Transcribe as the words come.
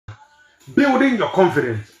building your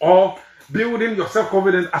confidence or building your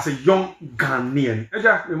self-confidence as a young Ghanaian.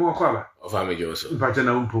 Eja, me mo kwaba. Ofame Joso. Mpacha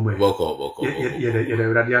na umpume. Boko. Ye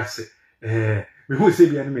radiase. Me who say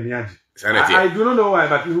be any meniaji. I do not know why,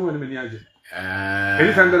 but me who any meniaji.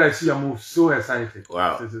 Anytime that I see, I'm so excited.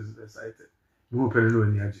 Wow. This is excited. Me who pere no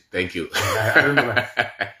meniaji. Thank you. I don't know why.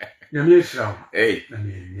 Nyame shira. Hey.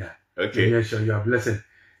 Yeah. Okay. Nyame shira, you are blessed.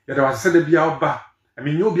 Yet I said be oba. I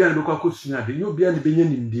mean, you be an local kusua, de you be an be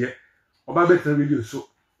in there. Oba better video so.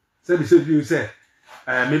 Said you say,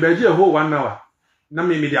 maybe I a whole 1 hour. Na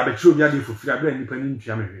me the abetro bia dey for free abia nipa ni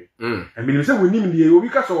ntua me hwe. I mean say we nim dey obi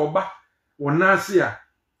ka so oba wona ase a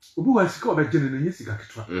obi wa sika obeje ne nyi sika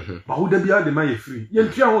ketwa. Ba wo da bia de ma ye free. Ye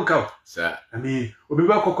ntua ho ka. Sir. I mean obi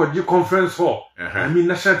ba kokoje conference hall. I mean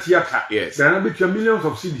national theater. Yes. There are between millions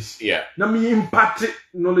of cedis. Yeah. Na me impart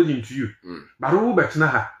knowledge into you. But wo betna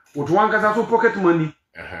ha. What one kasa so pocket money.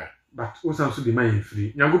 But also the money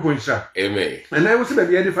free. Nyankopon sha. Amen. And I will say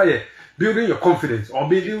be edify building your confidence or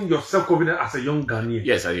building your self-confidence as a young Ghanaian.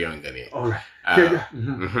 Yes, as a young Ghanaian. All right.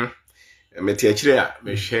 Me teachre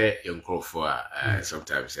me share young crowd for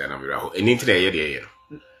sometimes and I'm raho. And internet ye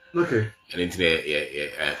Okay. And internet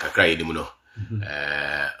kakra ye dimu no.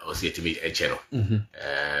 O see to me a channel.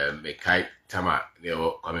 Me kai tama ne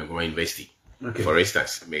o come go university. Okay. For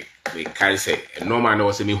instance, me kai say normal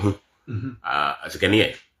no say me hu. As a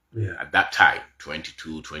Ghanaian. Yeah. At that time,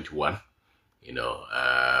 22, 21, you know,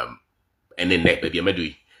 and then maybe I'm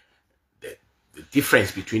doing the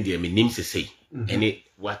difference between the minim to say and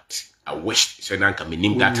what I wished so now can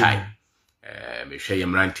minim that time. Me share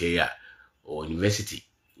yam rante or university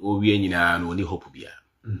or we no only hope be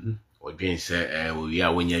or being say we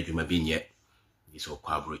are when you ma be yet is all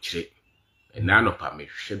quabrochre and none of me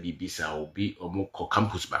should be bisa or be or more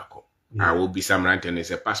campus back. I will be some rant and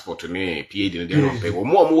say passport to me, PhD in the or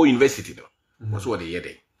more university. What's what they hear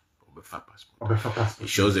there? Passport. It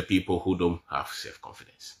shows the people who don't have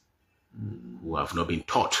self-confidence, who have not been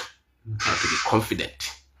taught how to be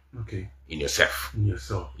confident in yourself.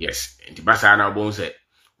 Yes. And the Basana Bone said,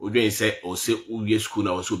 we say, or say, we school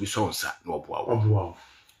now also be so no.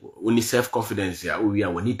 Only self-confidence, we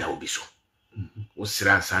are when it will be so. What's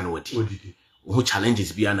what who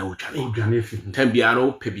challenges be na who challenge. Ten be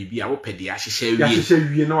no pe bibi a wo pe dia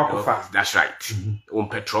hyehyɛ na wakofa. That's right.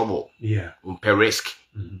 Umpe trouble. Yeah. Umpe risk.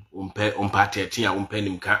 Umpe tetin a umpe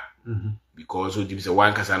nimka. Because we say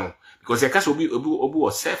one kasa no. Because your kasa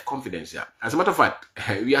obi self confidence ya. As a matter of fact,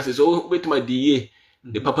 we are so wait my DA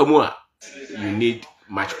the papa mu you need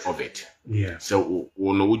much of it. Yeah. So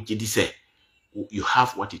we know what you say you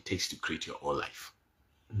have what it takes to create your own life.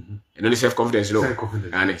 And only self-confidence,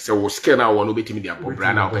 and so we'll scale now one bit me the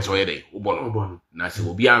brand now, because we're there. Ubono. Now, so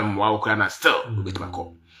we'll be on one can still bit my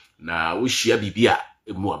call. Now, we share Bibia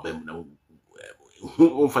more than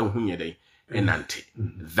who find whom you're there and anti.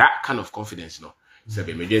 That kind of confidence, no. So,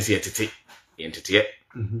 be emergency entity.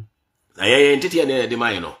 I entity and the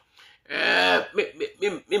minor.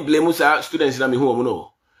 Me blame students in me who know.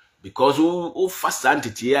 Because who fast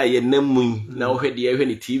entity ye name now head the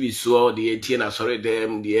any TV so the ATN sorry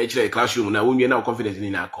them the actual classroom now we now confidence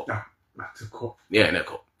in our call. That's a call. Yeah,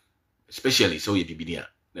 neko. Especially so you be there.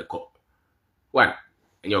 Neko. One,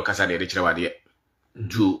 and your casa de richard wadi.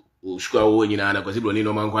 Two, school when you know because you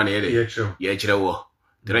no man kwan here. Yeah, chiro.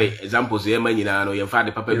 Three examples here man you know your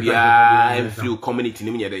father papa bia and few community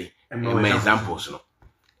nim day. And examples no.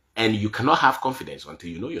 And you cannot have confidence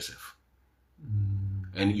until you know yourself.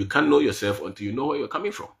 And you can't know yourself until you know where you're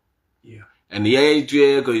coming from. Yeah. And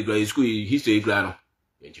the school history grano.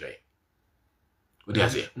 What do you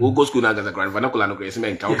say? Who go school now as a grand vernacular no crazy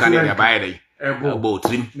man? How can you buy a boat?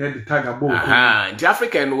 And the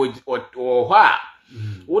African or what?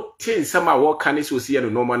 What things some are what can this see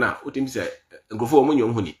no man now? What him say? Go for money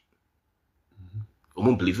on honey.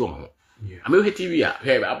 Omun believe on. I mean, TV.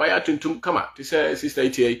 Hey, I buy a tuntum come up. This sister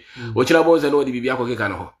ETA. Watching about and what the Bibia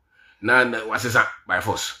Cano. Na what's that by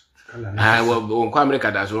force? Well,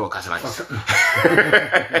 America does all Castle.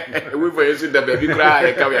 We for you the baby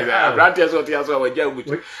cry, come here. Branches what you saw,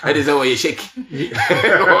 and is over a shake.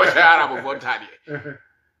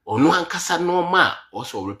 Or no one Casa no ma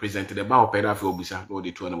also represented the Bao Pedafil Bisa, or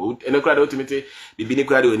the 2 and a crowd ultimately be bini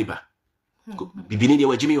crowd or nipa. Be bini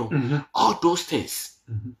wa Jimmy. All those things.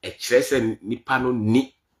 A chess and Nipano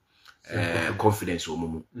ni confidence or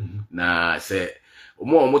mumu. Na say.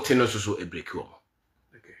 More tenors also a break home.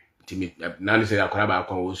 Okay. Now say I come back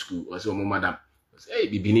from school. I say, madam, hey,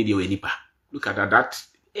 be need you any pa. Look at that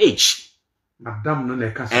age. Madam, no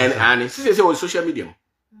and since they say on social media,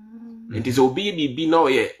 and it is be no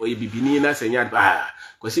ye or you be near us and yard.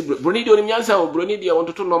 Because Bronidio in Yansa or Bronidia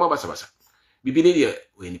want to normal basa. Be need you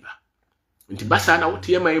any pa. nti basa na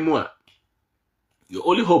wote yema emu a your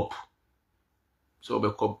only hope so be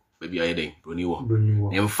ko baby ayeden broni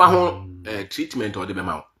wo emfa ho treatment or the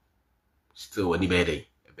bema still wani be den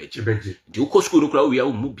ebeji nti wo school no kura wo ya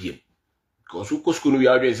wo mu biem because wo school no we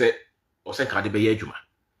are say o se ka de be ye adwuma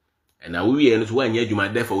and na wo wie no so wa anya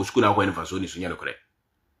adwuma therefore wo school na kwa nfa so ni so nya no kore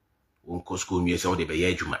wo school no ye se wo de be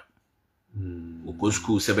ye adwuma wo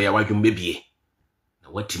school se be ya wadwuma bebie na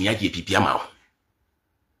watimi agye pipia ma wo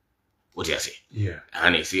what you say? Yeah.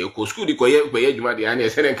 And I say, "Ko school di ko ye adwuma de ani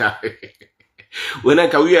ese nka." When I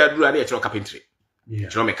can we are do ani carpentry.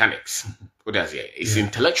 Yeah. Mechanics. What you say? It's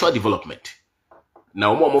intellectual development.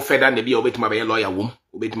 Now mo further na be obetima be lawyer wom,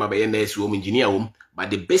 obetima be nurse wom, engineer wom, but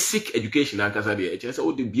the basic education ankasa de e say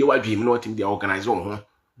o de bie wadwim na otim de organize on ho.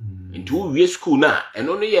 Into we school na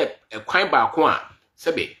eno no ye kwan ba ko a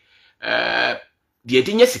sebe de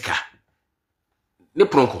edi sika ne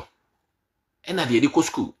pronko. Ena de edi ko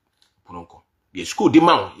school pronko. The school di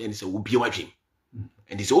ma yen say wo bie wadwim.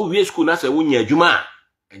 And this all we school na say wo nya adwuma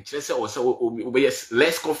and say o be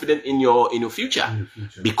less confident in your future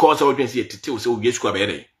because of what say tete say we school be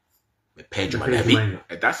there. Me pay adwuma na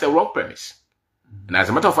bi. That's a wrong premise. And as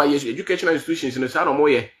a matter of fact, educational institutions in the sound mo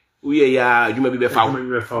ye we ya adwuma bi be fa.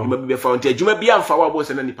 Adwuma bi be fa unti adwuma bi amfa wa bo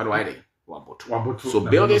say na nipa no why dey. So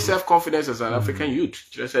building self-confidence as an African youth.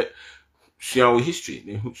 Just say share our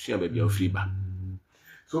history, share baby of free ba.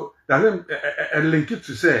 So that link it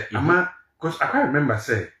to say because I can't remember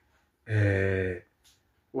say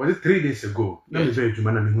was it 3 days ago na me say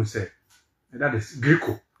adwuma na me hu say that is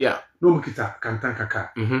Greco. Yeah. No mukita kantan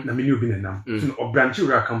kaka na me ni obi na nam so obranchi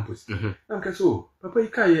ura campus. Na nke so papa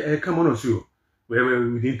ika come on so we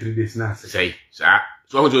within 3 days na say sa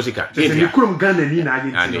so ho Josika say ni kurum Ghana ni na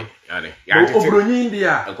aje ane ya obronyi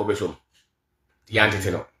India ankobesom ya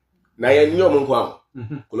ntete no na ya nyom nko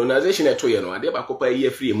am colonization eto ye no ade ba kopa ye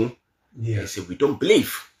free mu. Yeah. Say we don't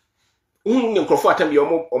believe nkrofo atam bi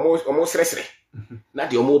omo sresre na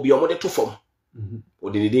de omo bi omo de to form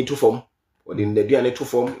odi ni de to form odi ni de duane to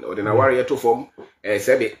form odi na warrior to form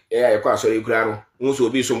sebe kwa asori kura no unso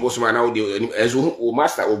obi so mbosoma na odi ezo o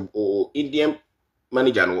master o Indian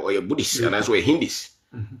manager no or Buddhist and also a Hindis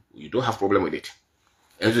you don't have problem with it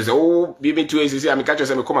and so say oh bi me to say am catch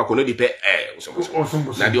say me come akono di pe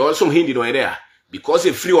na de also Hindi no there because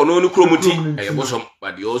e free ono no kromuti bosom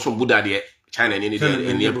but de also Buddha there China any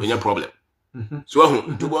problem. So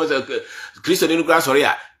to was a Christian in grass or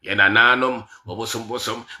ya nanom or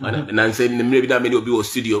bosom and say maybe that many will be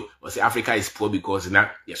studio or say Africa is poor because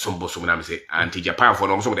now yes some bosom and say anti Japan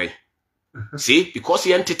for some day. See, because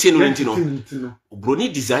he entertain no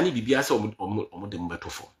brony design bibia say omo dem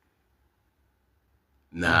beto for.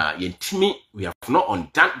 Na yentimi we have not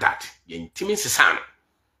undone that. Yentimi sesano.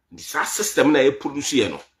 The system na e produce ye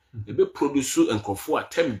no. E be produce enkofo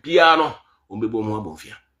atem bia no ombebo mu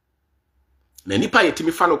abonfia. Na nipa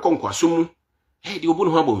yetimi fa no konkwaso mu de obu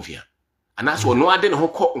no abonfia. Anaso ono ade ne ho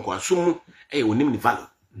kọ nkwaso mu onim ni value.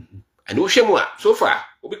 And wo hwemu a so far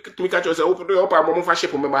obi timi ka cho say wo pa mo fa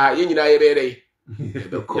ship me ba ye nyina ye be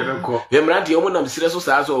Ebeko. Remrandi omo nam sire so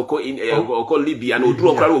sa so oko Libya no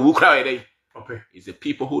duro kra wo kra ye dey. Okay. It's the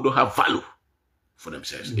people who don't have value for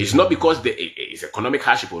themselves. It's not because it's economic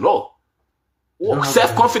hardship or no.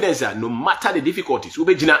 Self-confidence, no matter the difficulties, we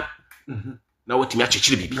begin now what me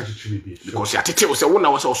bibi because ya tete say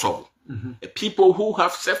one was also people who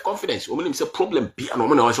have self-confidence, women say problem be and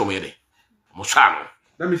woman also me dey.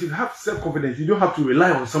 That means if you have self-confidence, you don't have to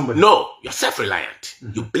rely on somebody. No, you're self-reliant.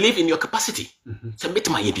 You believe in your capacity. So meet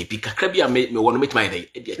my bibi kakra bia me want to meet my day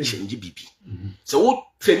e dey change bibi. So what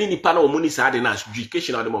training ni pa na omuni sa dey na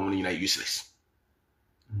education na dey omuni na useless.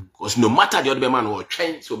 Because no matter the other man or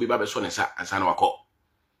train so be ba so nsa ansa na wako.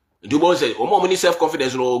 Do boy say o mo self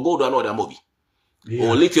confidence no gold or other mobi.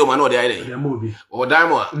 O lithium and other there. Mobi. O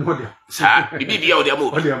diamond. No there. Sa bibi o there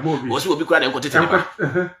mobi. O so obi kura na nkotete ne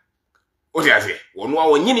ba. O dey say wonu a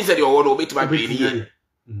wonyini say the o no obetima be ni.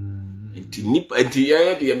 Enti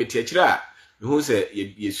ya de me tiachira a who say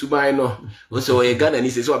ye suban no o say o ye Ghana ni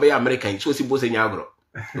say so be American so si bo say nya agro.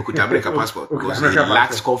 Okuta American passport because he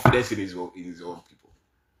lacks confidence in his own people.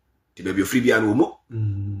 The baby free bia no mo.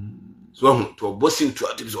 So to boss him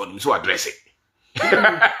to so address it.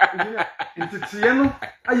 Entity no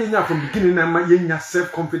ayenya from beginning na yenya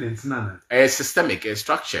self confidence na. Systemic,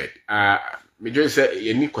 structured. Me just say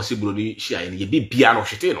ye ni kwasi brodi hia ye bi bia no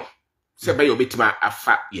hwete no. Se be ye obetima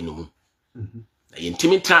afa ye no mu. Na ye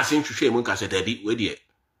ntimi trans ntwehwe mu nka se dabi we de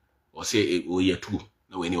o se o ye tu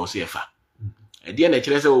na we ni o se ye fa. E de na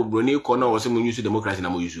kire se obroni ko na o se mu use democracy na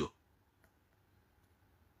mo use o.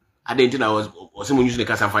 I didn't know I was using the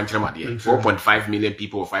Casan Fan 4.5 million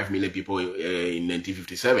people or 5 million people in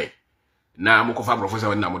 1957. na mo kofa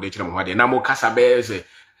professor na mo de kire mo hade na mo kasa be say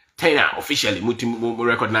 10 officially mo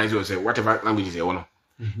recognize you say whatever language is you know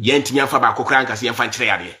yentimi afa ba kokra nka se yemfa nkire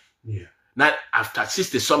yade na after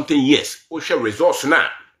 60 something years o hwe resource na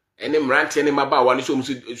ene mrante ene maba wa ne so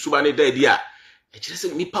suba ne da di a e kire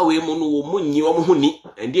se nipa we mu no wo munyi wo ho ni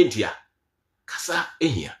ende ntia kasa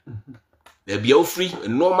ehia na bia o free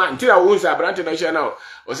normal ntia wo nsa abrante na hwe na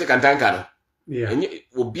o se kantanka no enye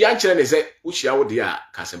obi ankire ne se wo hia wo de a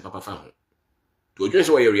kasa papa fa ho to ojo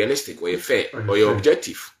so we realistic we fair or your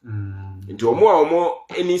objective nti omo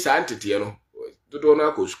any scientist no do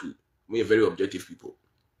no go school we are very objective people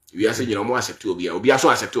we are saying you know mo accept obi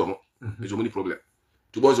aso accept omo there's only problem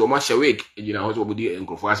to boys omo share week you know how obi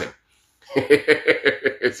enkofo asem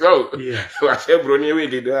so wa share broni we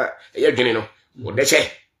did e dwene no o de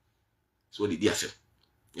che so the dia asem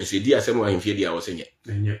yes the dia asem wa himfie dia wo senye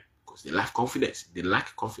because they lack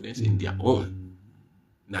confidence in their own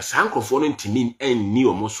na sankofo no ntimi enni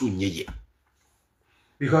omo so nyeye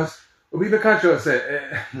because obi be catch us say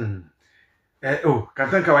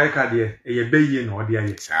kantanka wa ka de ye beye na ode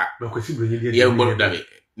aye ba kwesi bronye de ye mbolo dabe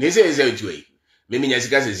ni se tuwe mimi nya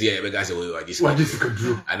sika se ye be ga se we wajisika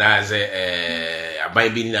duro ana se abai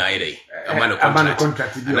bi na aye amana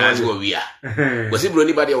contract ana se we ya kwesi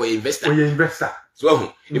broni ba de we investor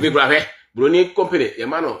so if you grab broni company ye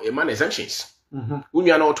man exemptions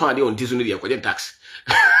unua na oton ade on tisu no de kwaje tax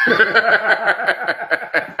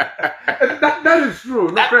that is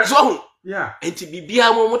true no so yeah enti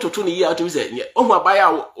bibia mo mototo ne yi auto say ohu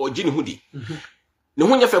abaya oji ne hudi ne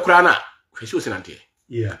ho nya fe kura na hwese osinante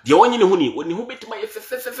yeah de wonyi ne huni woni ho betima ye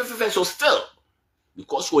fe so still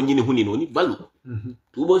because wonyi ne huni no ni value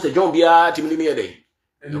to bo se John bia timini ne dey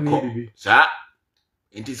sa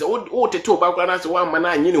enti se o tete oba kura na se wa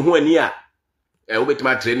mana anyi ne ho ani a o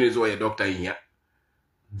betima train is why doctor in here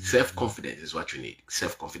self confidence is what you need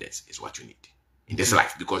in this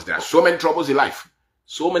life because there are so many troubles in life.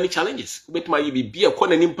 So many challenges. Betima yi be a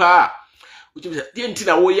kona nimpa. Which is the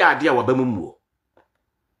ntina wo ya ade a wabamumu.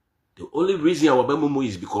 The only reason a wabamumu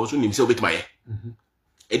is because when himself betima ye.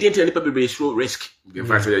 E di ntina nipa be slow risk. In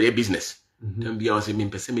fact, your business. Then be say me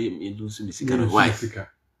pese me lose me sika. Why?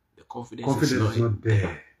 The confidence is not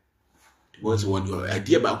there. Once one your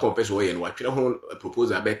idea about compare way and what you know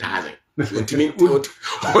proposal about 1,000. So intimi because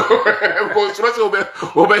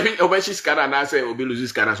obe she scanner na say obe lose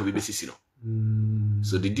scanner so be sisi no.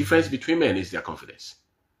 So the difference between men is their confidence.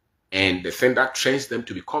 And the thing that trains them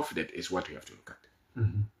to be confident is what we have to look at.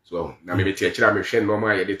 So now maybe teacher me share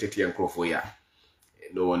normal ya detete en crofo ya.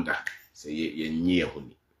 No wonder say ye nyi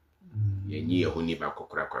ehuni. Ye nyi ehuni ba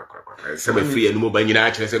kokora. Say be free enu ba nyina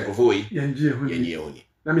a kire say crofo yi. Ye nyi ehuni.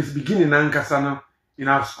 That means beginning nankasa in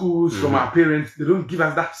our schools from our parents they don't give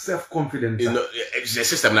us that self-confidence. You know, it's the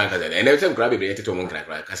system nankasa. And every time grab be tete mo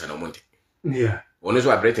nkra kasa no monte. Yeah. Ono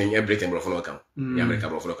so Britain bro for no come. Ya America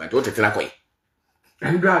bro for no come. To tetena koi.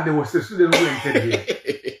 And there was a student who entered here.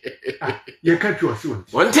 You can't you see one.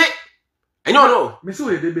 One take. I no. Me so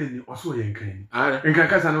ye debe ni oso ye nkan. Nkan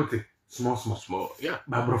kasa no te. Small. Yeah.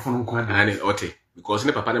 Ba bro for no kwa. And ote because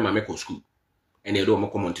ne papa ne mama ko school. And e do mo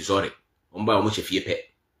ko Montessori. Omba o mo chefie pe.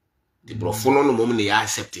 The bro for no mo ne ya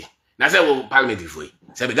accept. Na say wo parliament foi.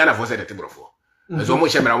 Say be Ghana for say the bro for. So mo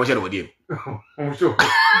shemera mo share wodi. Oh sure.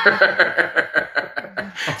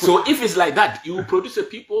 So if it's like that, you will produce a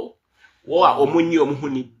people who are omunyi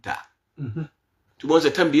omuhuni da. To most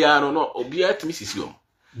the time bia no obia timi sisiom.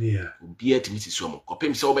 Yeah. Obia timi sisiom.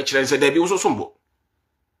 Kopem se obe kire nse da bi wo so sombo.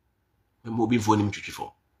 Memo obi fo nim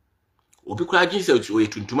twitwifo. Obi kura agin se o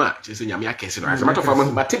yetuntuma kire se nyame akese no. As a matter of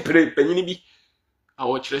fact, but panyini bi a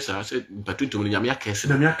wo kire se patuntum nyame akese.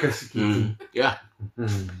 Nyame akese. Yeah.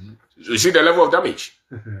 You see the level of damage.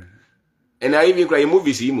 And I even cry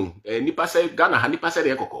movies imu. Nipa say Ghana, nipa say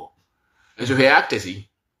the ekoko. And so he actors, be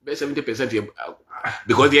 70%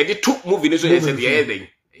 because they did two movies so they said the ending.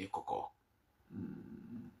 Ekoko.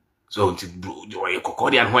 So it's ekoko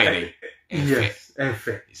they and why yes,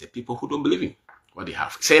 effect. It's the people who don't believe in what they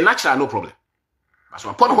have. Say natural, no problem. But so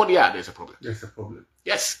upon what they are, there's a problem. There's a problem.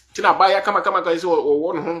 Yes. Tina buy kama say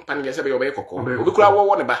one home pan get say be ekoko. Obi kura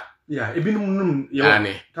one ba. Yeah, ebinum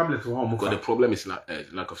tablet because the problem is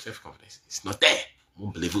lack of self-confidence. It's not there.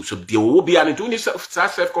 Unbelievable. So there will be an doing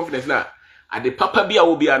self-confidence now. And the papa be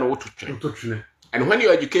will be an auto train. And when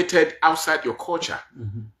you're educated outside your culture,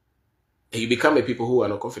 you become a people who are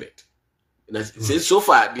not confident. And so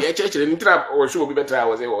far, the church and trap or should be better. I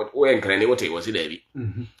was what was it, Debbie?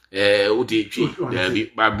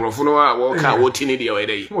 Debbie, but Brofono walk out what in the other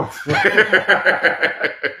day.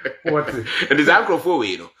 What? And his uncle for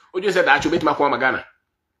you know. What you said that you make my Ghana.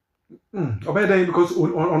 Obey because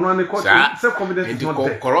on self confidence is not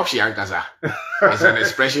there. Corruption is an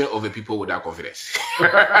expression of the people without confidence.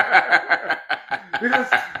 Because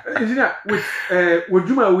engineer with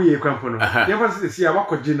Juma we Kwampono, you ever see our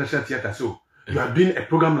National Theatre, so you are doing a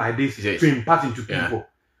program like this to impart into people.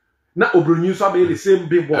 Now Obro so be the same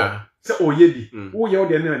big ball. Say Oyedi, who you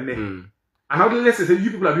there and other let's say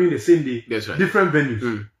you people are doing the same day, different venues.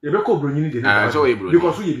 You be called Bruni because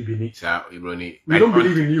we be Bini. We don't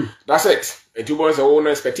believe in you. That's it. And two boys are own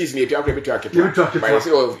expertise in the to but I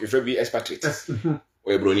say if you be expatriate.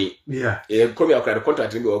 Or Bruni. Yeah. Come here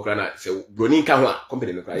contract in Okrana. So Bruni can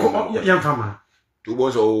company no young farmer. Two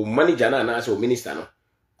boys or manager and so minister no.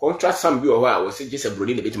 Contract some view or was just a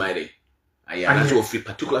Bruni a bit my day. I am so free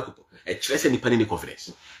particular people. A stress any panini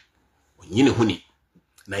confidence. You know honey.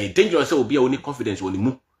 Na dangerous say obi a woni confidence woni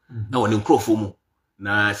mu na woni nkrofo mu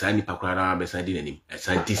na sa nipa kwara na be san di nanim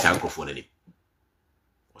san di san nkrofo nanim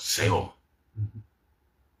o say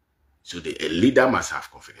so a leader must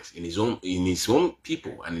have confidence in his own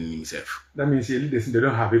people and in himself. That means a leaders they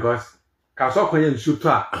don't have because kaso kwanye nsu to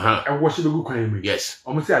a e worship go kwanye mu. Yes.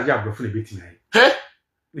 Omo say aja abrofo na beti na.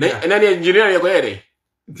 He and then engineer you go here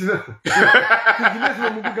engineers no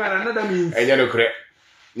mu Ghana another means enye no kre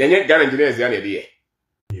nenye Ghana engineers ya na dey.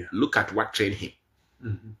 Yeah. Look at what trained him.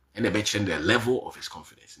 And they mentioned the level of his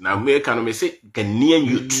confidence. Now, American may say Ghanaian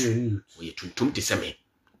youth. We tuntum to semi.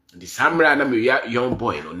 The Samra na me young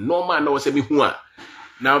boy. No man no say me hua.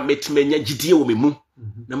 Now met menya GDA wo me mu.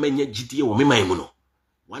 Na menya GDA wo me mai mu no.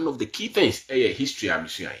 One of the key things history am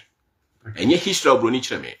sua. Enye history obro ni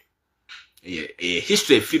kire me.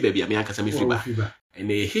 History free baby am yanka me free ba. And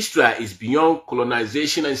the history is beyond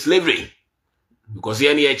colonization and slavery. Because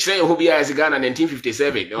any chere who be as Ghana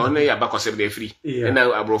 1957 only abako se free and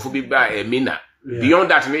now abrofo bi ba mina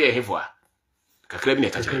beyond that me here for kakra bi na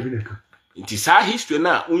kacha nti sa history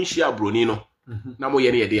na unshi abroni no na mo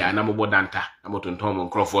ye ne de ya na mo bodanta na mo tonton mo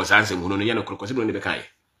nkrofo sanse mu no ye no krokose bi no be kan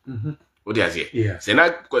o de azie se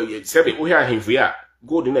na sebe wo hia hemfu ya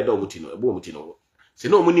gold na da omuti no ebo omuti no se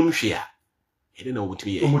na omunim hwe a e de na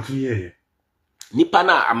omuti ye nipa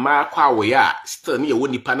na ama kwa wo ya still ne ye wo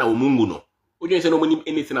nipa na omungu no you say no money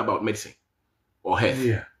anything about medicine or health.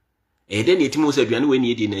 Yeah. And then it was a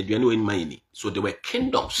money. So there were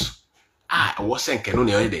kingdoms. I wasn't canon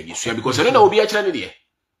because I don't know be a Chinese.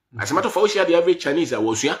 As a matter of fact, the average Chinese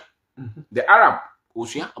was here. The Arab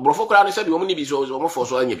was here. Brofo Crown said the woman be so almost for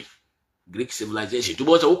so Greek civilization. To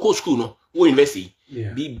both a school no who investing.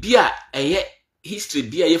 Be beer a history,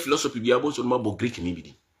 be a philosophy, be about so about Greek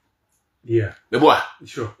nibidi. Yeah. The boy.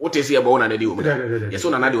 Sure. What is here about one and the yes,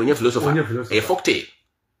 on another one philosopher. A folktale.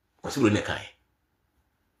 Possibly nekai.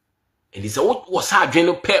 And it's a what was hard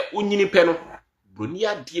general pair unini penno.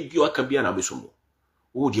 Brunia dear Bioacabia Abisomo.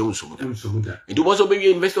 Oh, dear Unsomuda. It was also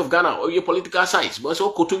be investor of Ghana or your political science, but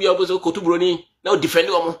so Kotubia was Kotu Bruni now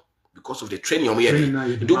defending because of the training on here.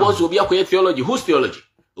 It was to be a theology. Whose theology?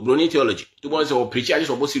 Bruni theology. It was or preachers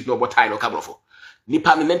or both no what time or cabrofo.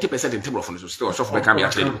 Nipa 90% in Timberphone so still soft by coming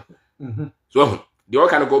actually. So the all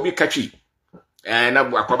kind of go be catchy. And I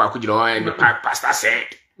could and the pastor said,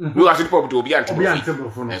 you are supposed to be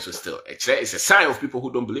anti-Timberphone. So still, it's a sign of people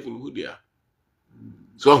who don't believe in who they are.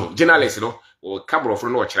 So, journalists, or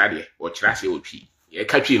Cabrofone or Chraddy or Chassi or P. A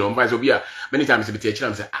catchy no Vazobia. Many times the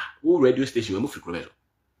teacher say, who radio station will move to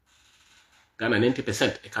Ghana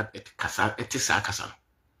 90% at Casa at Tisakasan.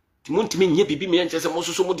 Timontimin ye bibi me anche se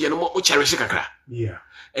moso so mo de no mo cherish kakra. Yeah.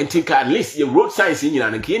 And think at least your road signs in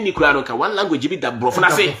and ke ni kura no ka one language bi da brofo na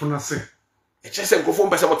say. E chese nkofo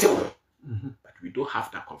mpese mo tem. But we don't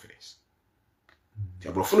have that confidence. The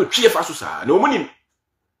brofo no twie fa so sa no munim.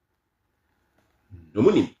 No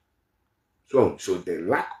munim. So the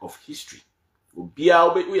lack of history will be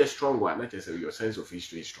a strong one. Not just your sense of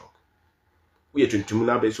history is strong. We are to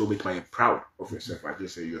now be so proud of yourself. I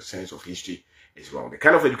just say your sense of history is wrong. The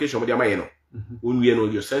kind of education when we know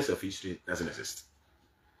your sense of history doesn't exist.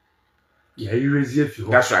 Yeah, you raise it.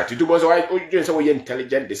 That's right. It was a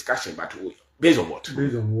intelligent discussion, but based on what?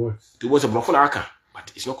 Based on what? It was a brofona,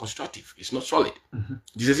 but it's not constructive. It's not solid.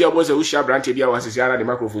 This is your boss who shall branch a was the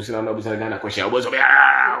microphone and Ghana question. Was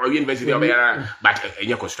university but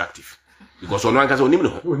you're constructive. Because on one has only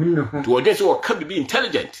to audience who can be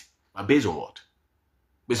intelligent, but based on what?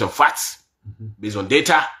 Based on facts, based on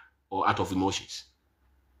data, or out of emotions.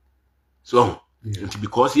 So,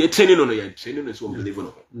 because you're training on your training is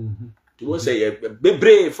unbelievable. You won't say be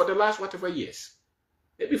brave for the last whatever years,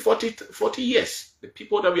 maybe 40 years. The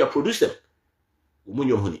people that we are producing,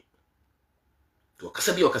 honey. To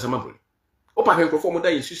Kasabi or Casamabri. Opa can perform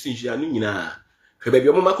that insistence. You are baby,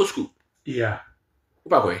 your mama school. Yeah.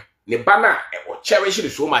 Opa, ne bana or cherish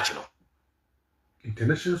it so much no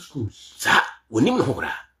international schools sa wonim no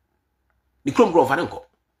hobra ni krom gro fa nko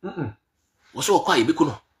wo so kwa yibiku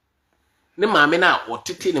no ne maame na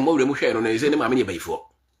wotete ne mowre mu hwe no na ze ne maame ne bayifo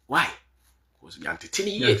why because yantete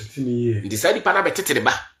ni ye decide pa na betete de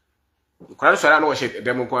ba kwa so ara no wo hye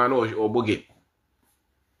dem kwa no oboge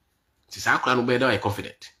ti sa kwa no be da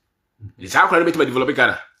confident ti sa kwa no be to develop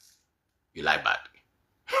Ghana you like bad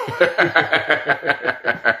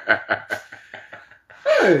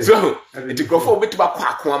so it go for bit ba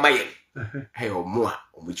kwa kwa maye hey omo a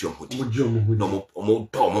omo ji omo no omo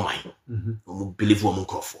do omo mai omo believe omo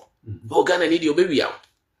crofo o Ghana need your baby out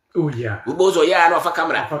oh yeah we bozo ya na ofa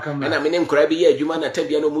camera na me nem kra bi ya adwuma na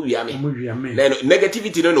tabia no mu wi ame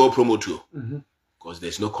negativity no promote you because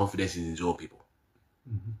there's no confidence in these old people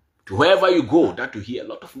to wherever you go that you hear a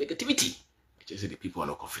lot of negativity it just the people are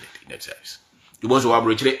not confident in themselves you bozo wa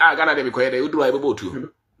bro chire Ghana dem ko ye uduru aibo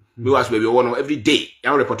tu we was baby one every day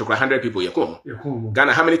you report to 100 people you come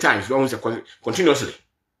Ghana how many times don't say continuously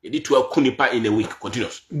you need to kunipa in a week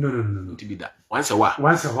continuous no to be that once a while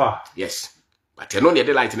yes but you know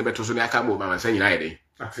the light in the better so you come over and say you know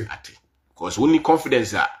because only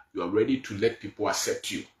confidence that you are ready to let people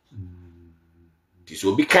accept you this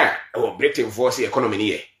will be kind or breaking force the economy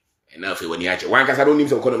here and now if when you actually one cause I don't need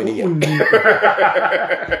some economy here be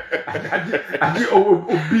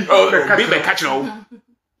catch now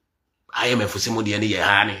I am a for somebody any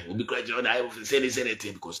honey will be graduate I will say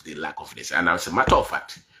anything because they lack confidence and as a matter of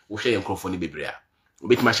fact we share microphone bebrea we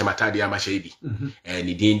bit ma shemata dia ma shebi and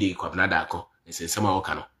ni dindi kwa nada ko nse nsema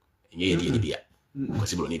woka no enye die ni bia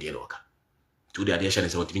because bro ni die no woka to the addition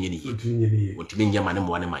is what mean ni what mean nyama ne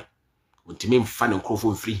mo ne mai what mean fa ne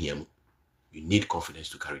microphone free here you need confidence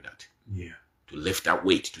to carry that to lift that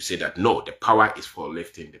weight to say that no the power is for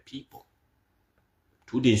lifting the people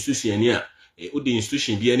to the institution here the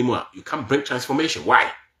institution be anymore you can't bring transformation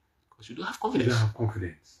why because you don't have confidence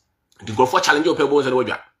to go for challenge your people and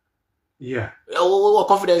what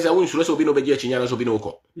confidence I won't so be no be chinyana so be no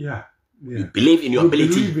ko you believe in your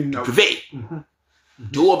ability to prevail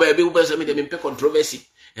do baby we say me dem controversy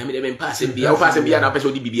and me dem pass bia na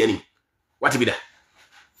person di bibia ni what be that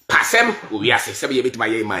pass em we say say be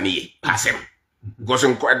my money pass em because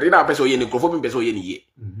na person ye ni crofo person ye ni ye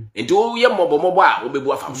enti o ye mobo a o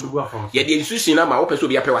bebu afam so ye the institution na ma o person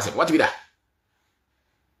bi apɛ wasem what be that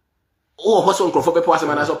o ho so crofo be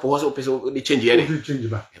wasem na so po so person dey change ye change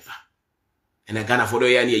ba and I Ghana for the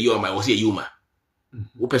year you ma o say you ma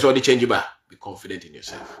o person dey change ba be confident in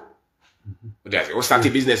yourself but that o start a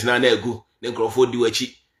business na go na crofo di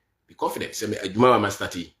wachi be confident say me adwuma ma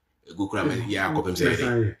start e go kura me ya kopem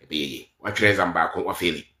say be ye what trends am back what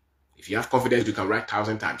fail if you have confidence you can write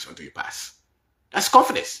 1,000 times until you pass that's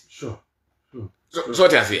confidence sure so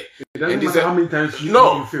what I say and this how many times you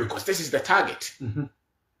fail because this is the target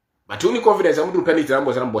but only confidence I'm do penny am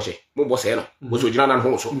boshe mo bose no mo so jina na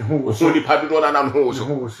ho so o ni padu na ho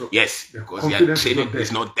so yes because your training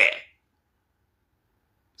is not there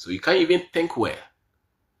so you can't even think well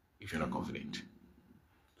if you're not confident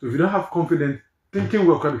so if you don't have confidence thinking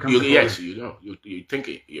will become yes you know you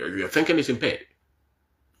thinking your thinking is impaired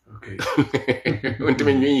okay unti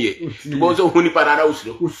menye bozo huni parara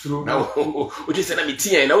usro na o ti se na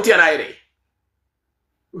mitia na uti na ire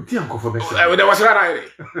uti anko for best there was na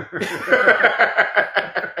ire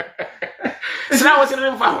sra was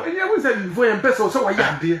in fa enya we say before em person so wa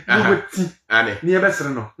yade no wati ane ni e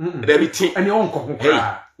besere no there be ti ene onko ho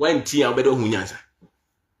kra when ti a obedo hunyansa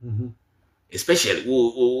especially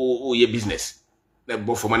o ye business na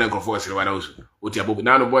bo for man and for us na also oti abobi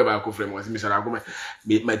na no boy ba ko frame was me sara agoma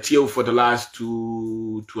my tiel for the last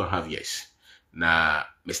 2.5 years na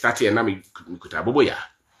me start here na me kuta abobo ya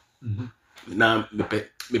na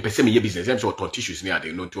me pese me ye business em so ton tissues ni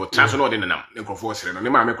ade no to transfer no de na for us no ne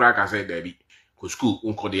ma me kra ka say da bi ko school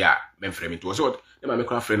unko de a me frame to so ne ma me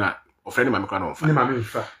kra frame na o frame ma me kra no fa ne ma me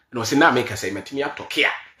fa no se na me ka say metimi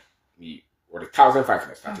atokia me or 1,500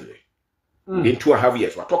 na start here in 2.5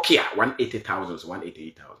 years we're talking 180,000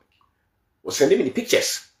 188,000 was sending me the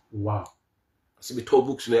pictures wow I see me 12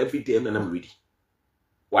 books every day and I'm reading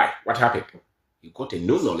why what happened you got a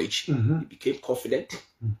new knowledge you became confident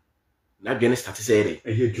now you started saying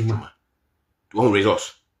juma to one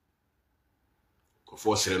resource go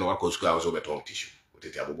for selling no go school house over tongue tissue what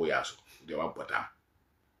it abobo ya so they want bottom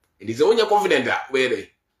it is only confident that where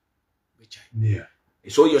they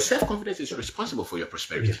so your self confidence is responsible for your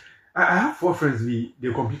prosperity. I have 4 friends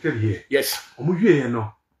they completed here. Yes. Omo wie here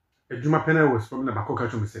no. Ejuma pena was from na bako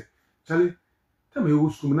catch me say. Charlie, tell me who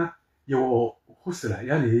school na your hostela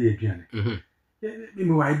ya na ye aduane.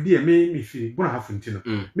 Me idea me feel bona have ntino.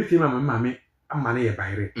 Me feel mama me amane ye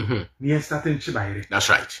bayre. Ni starting chi bayre. That's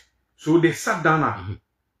right. So they sat down and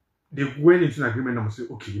they went into an agreement and say,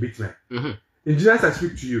 okay, you beat me. Engineers, I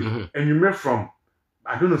speak to you, and you met from,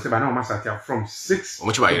 I don't know, say by now, from 6 going.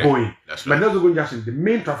 That's right. But right. not going just the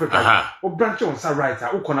main traffic light. Or branch on side right,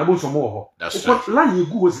 or conabo some more. That's right. Line you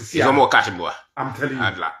go see. No more catching more. I'm telling you.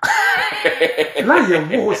 Adla. Line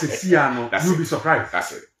you go see, you'll be surprised.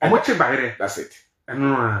 That's it. And what you buy That's it.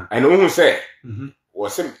 I know who say,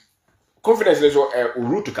 was some confidence is a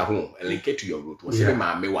route to Kahum and link it to your route. Was a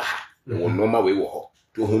man, me waha. No normal way wo.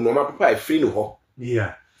 To whom normal papa free no ho.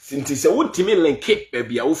 Yeah. Since it's a wood to me link it,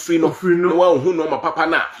 baby, I will free no one who know my papa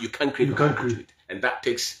now. You can't create it. And that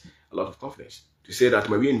takes a lot of confidence to say that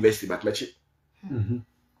we invest in that match.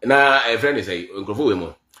 Now, a friend is a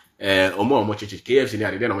Grovo, or more churches, KFC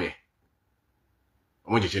near the way.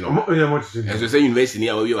 As you say, invest in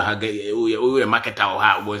here, you have a market or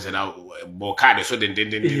how was an Bocard, so then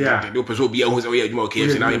the open be a who's away more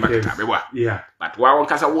KFC now in market. Yeah. But one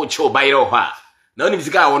casa watch show by your heart. None of this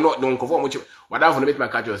guy will not don't conform with what I've made my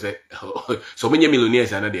catcher say. So many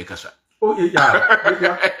millionaires are not the casa. Oh, yeah.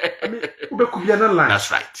 I mean, line.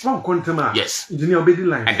 That's right. One quantum. Yes. Engineer obeying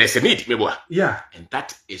line. And there's a need, maybe. Yeah. And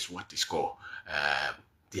that is what is called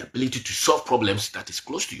the ability to solve problems that is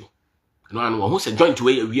close to you. You know, who said joint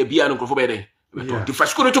way we be an uncle baby. The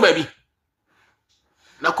first school to baby.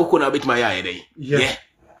 Now, Coco now bit my eye day. Yeah.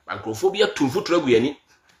 Ancophobia to foot rugby.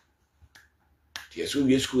 Yes,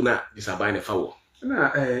 we school now. This are buying a foul.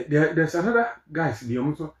 There's another guys, the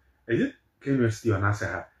almost is it? University on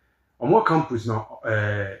Asa. On more campus now,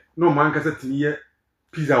 no man can set me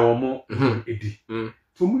pizza or more.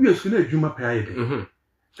 So we are school at Juma Pay.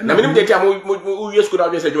 And I mean, the time we school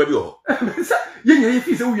out, yes, I do. Yeah, if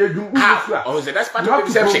you say we are doing, oh, that's part of the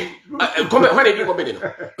deception. Come when they do company.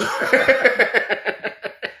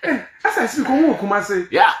 As I speak, come say,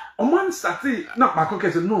 yeah, on one started not my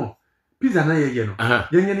cook no. Pizza na ye no.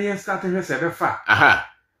 Yen starting here say far.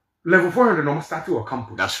 Level 400 no start to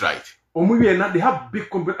campus. That's right. We not they have big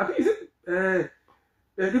company. I think is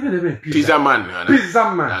it Pizza Man. Pizza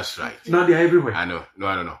Man. That's right. Now they are everywhere. I know. No,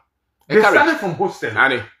 I don't know. They started from hostel.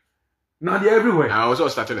 Now they are everywhere. I also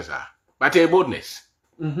started as but a boldness.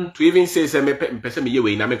 To even say me person me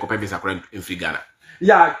we na me compare this in free Ghana.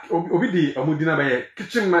 Yeah, obi di omudina by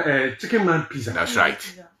chicken man pizza. That's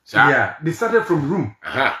right. Yeah, they started from room.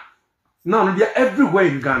 Now they are everywhere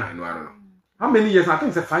in Ghana. I don't know. How many years? I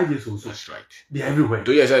think it's 5 years also. That's right. They are everywhere.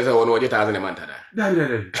 2 years I say 100,000 a month.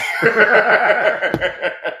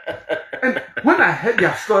 And when I heard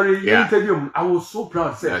their story, interview, I was so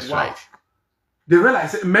proud. Said, that's wow. Right. They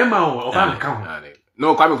realized memo of an account.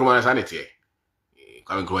 No, coming from a sanity.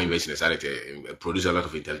 Coming from investing in sanity, produce a lot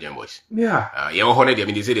of intelligent boys. Yeah. You honor them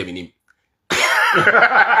in the city.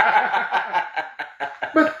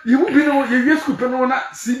 But you would be no, you just could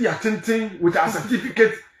not see the attending with a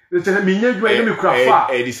certificate. A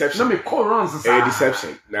deception. No, me call runs a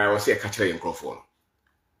deception. Now I say a catcher in Crawford.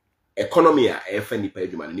 Economy, a funny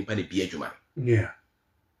payment, nipa de be a human. Yeah.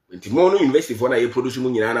 When Timono invested for a produce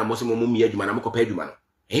Munana, Mosimo Mumia, Manamo Payman.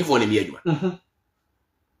 Ain't for any human.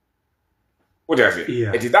 What does it?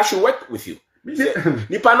 Yeah. It is that should work with you.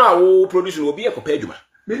 Nipana will produce will be a copeduma.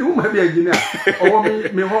 Maybe you might be a engineer. Or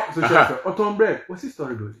me hot or Tom bread. What's his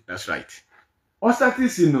story good? That's right. Or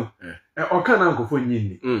status, you know, or can uncle for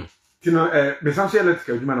Yini. You know, the some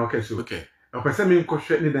electrical human okay, so okay. A person mean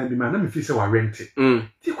question than the man, let me feel so I rented.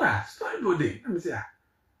 Tikwa, story good day. Let me say,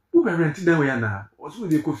 who were rented then we are now? What's with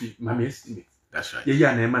the coffee, mammy estimate? That's right.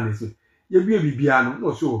 Yeah, man is me. You be a piano,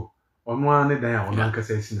 no so, on one day on Lanka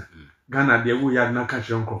says, Ghana, the way I not catch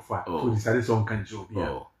your uncle for, who decided some kind of job.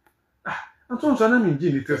 I'm so sorry, I'm in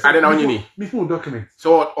Jimmy. I don't know any. Me who document.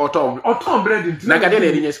 So, or Tom bread in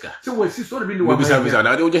Nagadena in Yeska. So, what's his story been? We service out.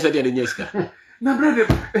 I don't just say in Yeska. Now, bread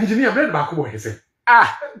engineer bread back over, he said.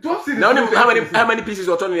 Now, how many pieces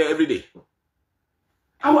of autonomy every day?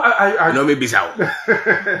 I know maybe so.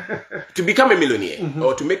 To become a millionaire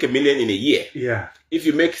or to make $1 million in a year. Yeah. If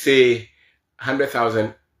you make, say,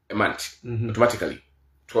 100,000 a month, automatically,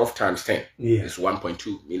 12 times 10 is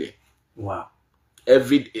 1.2 million. Wow.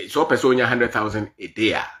 So person 100,000 a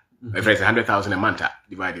day. If it's 100,000 a month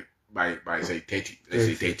divided by say 30, let's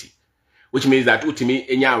say 30, which means that ultimately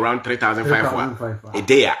any around 3,500 a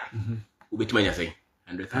day. Which means say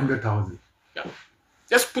 100,000. Yeah.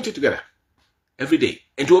 Just put it together every day,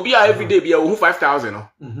 and it will be every day be 5,000.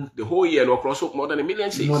 The whole year will cross up more than $1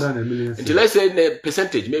 million. More than $1 million. Until let's say the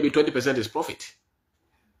percentage, maybe 20% is profit.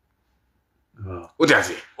 What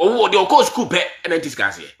does it? Oh, the course coupe and it is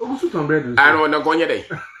gassy. I don't know, Gonya day.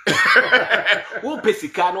 Who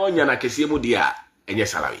Pesicano, Yana Casimo dia, and your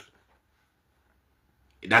salary.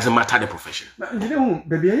 It doesn't matter the profession. You know,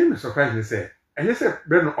 baby, I am surprised to say. And you said,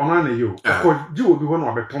 Brennan, on you. Of course, you will be one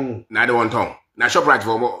of the tongue. Now they want tongue. Now shop right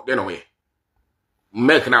for more. Then away.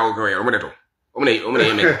 Milk now go away.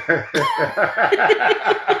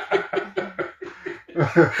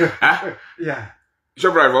 Yeah.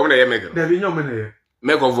 Shop right for me. Make There be no money.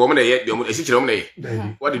 Make of woman.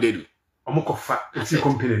 What do they do? It's a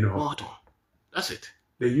company. No. That's it.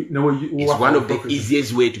 It's one of the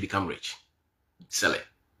easiest way to become rich. Sell it.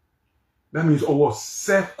 That means our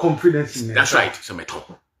self-confidence in it. That's right. So my top.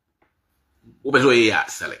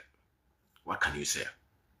 Sell it. What can you sell?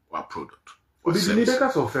 What product? What did you need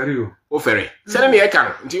because of ferry? Oh, ferry. Sell me a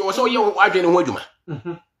can. Until also you are doing what you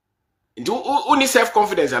man. Into only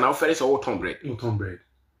self-confidence and our ferry is all tom bread. Tom bread.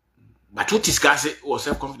 But to discuss it or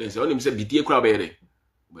self-confidence, only say BTA crab better.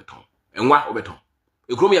 Beton. And what beton?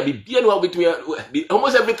 You grow me a bit with me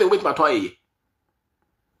almost everything with my toy.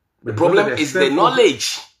 The problem is the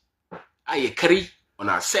knowledge I carry on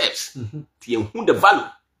ourselves. Who the value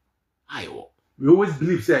I owe. We always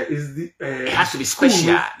believe that is the it has to be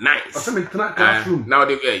special, nice. Now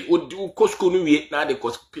they would do co school now they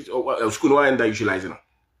cost school and utilizing.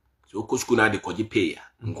 So co school now they could pay.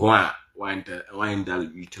 Why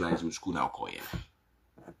utilize school now call you.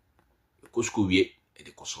 Co school we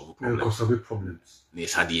they could solve problems.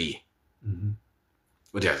 Yes, had ye.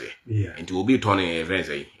 What does it? Yeah. And to be turning friends,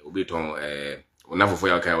 will be turn never for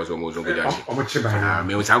your car was almost on good.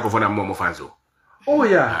 Me was uncle for them more fans. Oh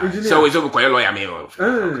yeah. So it's over lawyer me.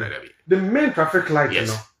 The main traffic light, you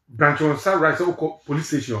know, branch on side right police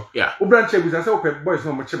station. Yeah. O branch with us boys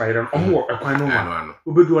no much by them. Omo e kwan no.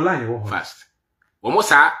 We do a line fast. Almost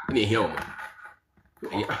sa ni here.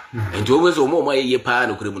 And you always more my ye pa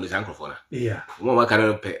no kure mu uncle for na. Yeah. Mo ma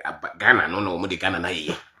kan Ghana no mo de Ghana na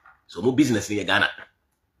ye. So mo business in Ghana.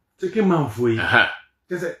 Taking man for you.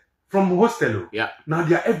 Just from hostel. Yeah. Now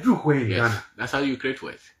they are everywhere in Ghana. That's how you create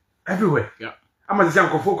wealth. Everywhere. Yeah. I'm a young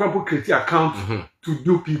for create account to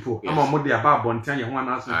do people. I'm a more the about bontan you want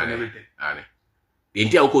answer and everything. The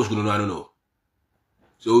entire course no know.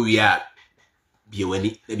 So we are be when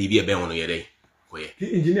it be a ben on your day.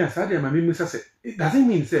 The engineer said my Mr. said it doesn't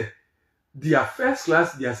mean say their first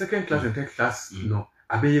class, their second class and third class, no,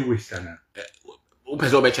 I be waste na.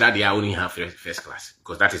 They only have first class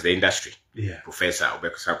because that is the industry. Yeah. Professor,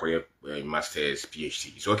 masters,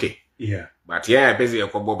 PhD. It's okay. Yeah. But yeah, basically,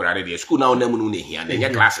 the school now never here and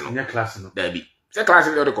then class no. Class no. There be. The class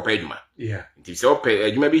is the compare Juma. Yeah. If so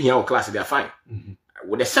you may be here or class, they are fine.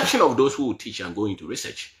 With the exception of those who teach and go into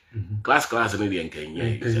research. Class and the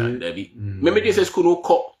Kenya. There be. Maybe this school no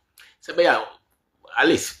call. Say be at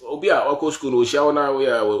least obia or school no share na we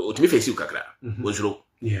are to me face you kakra.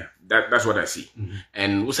 Yeah. That's what I see.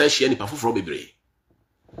 And we say she any pafu from bebre.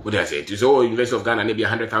 What do I say? It is all University of Ghana maybe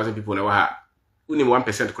 100,000 people never have. Only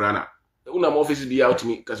 1% krana. Una office be out to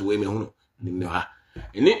me because we me who no ha.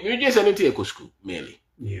 And you just anything eco school mainly.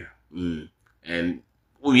 Yeah. And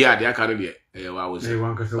we are there kind of there. I was.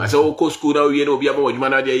 I said eco school now you know be about you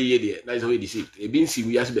man there here. That's how we deceived. E been see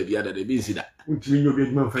we as baby other they been see that. Men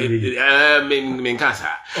cancer.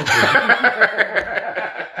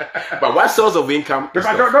 But what source of income?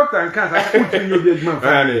 Doctor and cancer.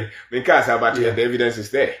 Men cancer, but the evidence is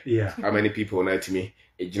there. Yeah. How many people know to me?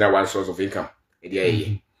 One source of income.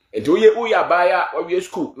 And to you, buyer or your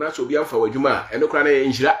school, not so be for Juma, and no crown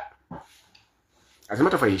injira. As a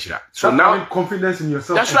matter of fact, so now confidence in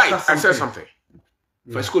yourself. That's right. I said something.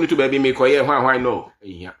 For school to baby make why no.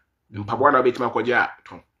 Yeah. And Pabuana bit my koja.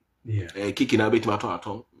 Yeah. Kicking a bit my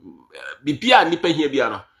tongue. Be Pia nipping here,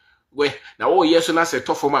 Biano. Where now, oh, yes, and I said,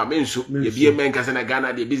 tough for my men, so you be a man, because in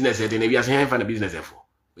Ghana, the business head, and if you have a business for.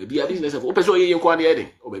 Maybe a business of open so you inquire the heading,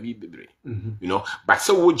 or maybe you know, but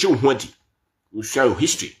so would you want it? We'll share your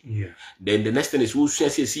history. Yeah. Then the next thing is we'll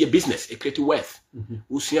see a business, a creative wealth.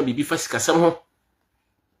 We'll see a baby first, because somehow,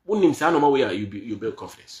 when you say, no matter you build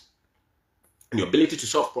confidence and your ability to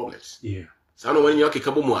solve problems. Yeah. So, no, when you're a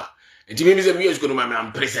couple more, and to me, is going to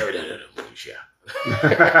my preserve.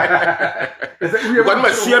 One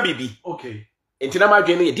must see a baby. Okay. And to my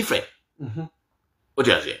journey, different. What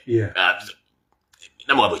do you say? Yeah.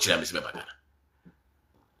 No more about Miss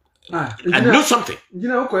I know something. You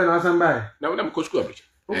know, now I'm coach school.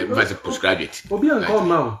 As a postgraduate. Obi and call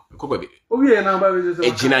now. Obi and now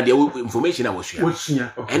the information I was sharing.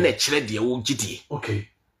 And a chere the old GT. Okay.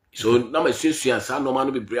 So now my students are no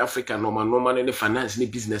man be African, no man any finance, any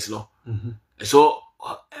business law. So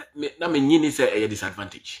now my yin is a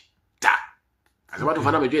disadvantage. As a matter of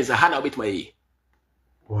fact, I'm doing a hand with my.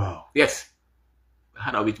 Wow. Yes.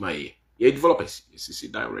 Hand with my. Yeah, developers. You see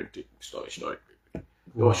direct storage. There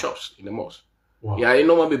were shops in the malls. Wow. Yeah, you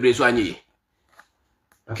know what be brace one year.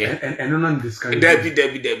 Okay. And non discourage.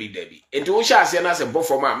 Debbie. And to share say na say bo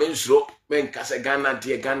for ma men suro men kasa Ghana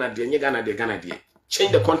de Ghana de.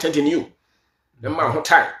 Change the content in you. The man who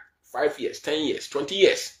time 5 years, 10 years, 20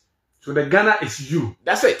 years. So the Ghana is you.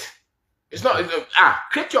 That's it. It's not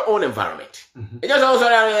create your own environment. It just also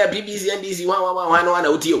BBC, NBC, one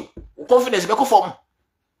out you. Confidence be form.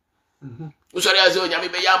 Usori azo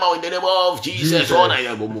nyame be yama in the name of Jesus. Ona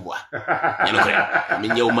ya bomubwa. You know correct. I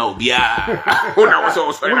mean you ma obia. Una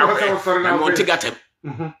was sorry now. I'm on tigatem.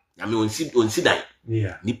 Nyame onsi dan.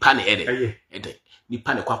 Yeah. Nipa ne ede.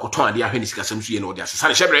 Nipa ne kwa koton ade ahwe ni sikasam su ye no de asesa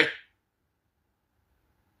ne hyebre.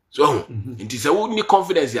 So, it is a only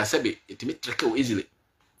confidence ya sebe etimi treke o easily.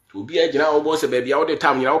 To be a general boss baby all the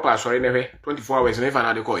time you know pass sorry never 24 hours never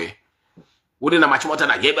na de call ye. Wouldn't much more than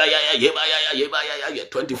yeba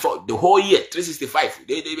 24 the whole year 365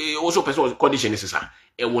 they also personal condition is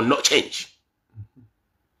it will not change.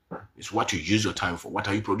 It's what you use your time for. What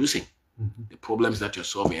are you producing? The problems that you're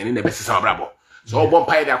solving and in the best is our bravo. So one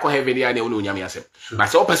pie that call heaven there no nyame asem. But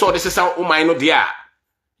so person this is how o mind no there.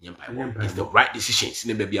 It's the right decisions.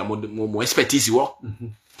 Ne baby more expertise wo.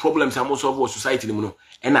 Problems are most of our society no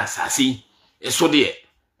and asasi so there.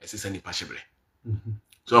 It's any possible.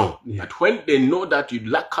 So, but when they know that you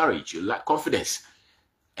lack courage, you lack confidence,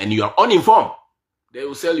 and you are uninformed, they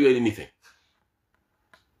will sell you anything.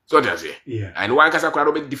 So that's it. Yeah. And one can say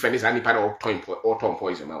bit different is any part of time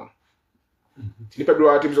poison now. People do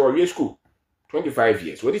our teams all year school, 25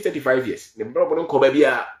 years. What is 35 years? The problem don't come baby.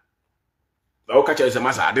 I will catch as a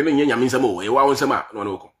massa. I didn't yamin some more. You want some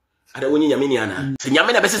no. I don't want yaminiana.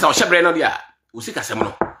 Yamina best our shepherd no dia. Usika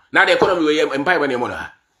semono. Now the economy we empire when you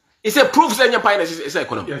it's a proof that empire is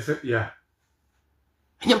economy. Yes, yeah.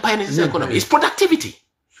 Empire is economy. It's productivity.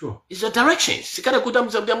 Sure. It's the directions. Sikara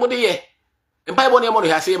kudam some money. Empire when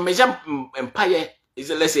you has a measure empire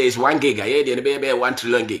is let's say it's 1 gig. I the baby 1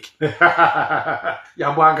 trillion gig.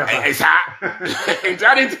 Ya bwanga. It's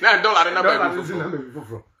I didn't know dollar number.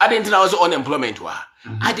 I didn't know also unemployment wa.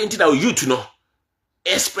 I didn't know you to know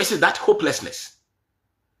expresses that hopelessness.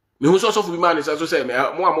 Me who also for man is also say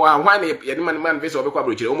more one man face or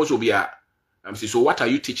almost will be so what are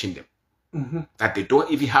you teaching them? That they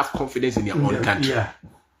don't even have confidence in their own country. Yeah.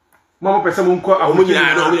 Mama person won't call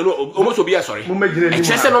almost will be sorry.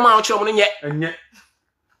 Just no man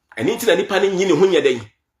and into the nipa ni hunya den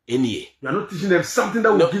enie. You are not teaching them something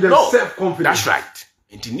that will give them self-confidence. That's right.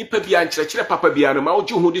 Into nipa bia nchire papa bia no ma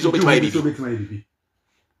oju hu this obetima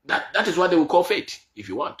that is what they will call faith if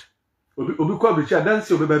you want. Obi kwa bichi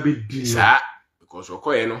adansi obi baby di. Because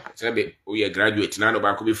okoye no say be we graduate na no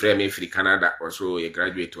ba ko be frame me free Canada or so you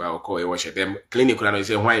graduate wa okoye wo she dem clinic na no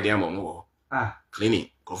say why dem mo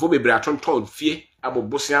clinic ko fo be bra tonton fie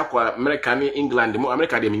abobosia kwa America ni England mo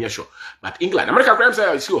America dem nya sure but England America crime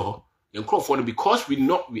say see ho you crop for because we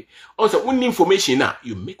also when information now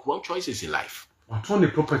you make wrong choices in life. Turn the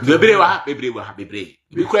property. Bebre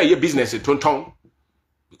we cry your business tonton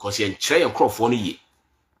because you try your crop for no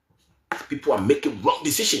people are making wrong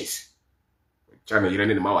decisions. China, you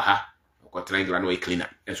don't know how. Got trying to run away cleaner.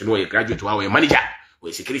 And so, no, you graduate to our manager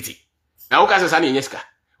or security. Now, who can say, Yeska?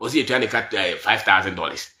 Was he trying to cut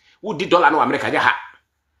 $5,000? Who did dollar no America?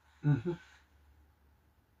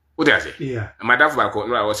 What does it? Yeah. My dad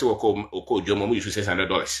was so called Jomo, you should say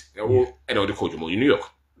 $100. And all the code Jomo in New York.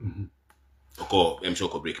 Oko, I'm so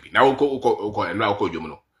called break. Now, and now call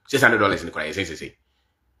Jomo. $600 in the cry. Say,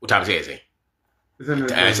 what I'm saying?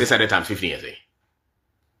 600 times 15 years.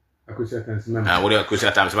 I could say times. What I could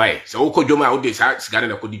say times why? So, Oko Joma out this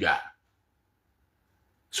garden of Kodiga.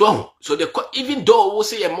 So even though we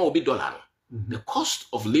say a more big dollar, the cost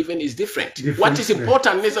of living is different. What is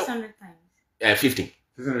important is 15.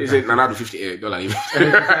 Is it another $50?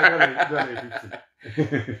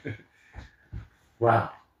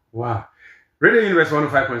 Wow. Radio Universe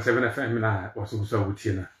 105.7 FM na was also with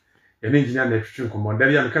you. An engineer na twetwe nkomo da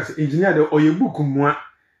bia because engineer de oyebu kumwa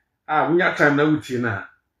when your time na wutie na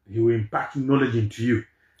he will impact knowledge into you.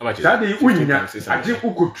 That day unya age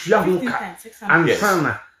ukotua ho ka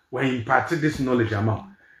ansana when impart this knowledge amount.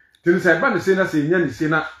 Till say ba say na say nya ni say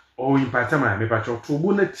na o impart am me pa cho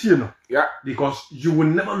to na tie no. Yeah, because you will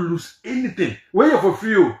never lose anything. When you for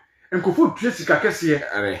free and ko for tue sika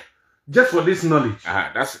kese just for this knowledge.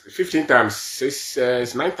 That's 15 times 6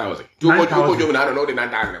 is 9,000. I don't know the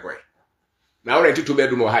 9,000 away. Now already 2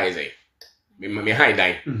 bedroom or high is me high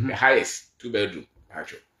dine. The highest 2 bedroom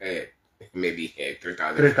actually. Maybe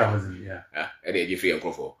 3,000. 3,000, yeah. And then you free and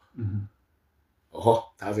for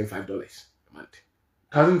 $1,005 a month.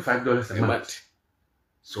 $1,005 a month.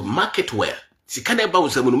 So market well. Si kana ba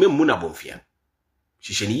usemu no memu na bonfia.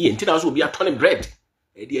 Hihye ni ye ntina so obi atone bread.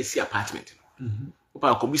 E dey see apartment.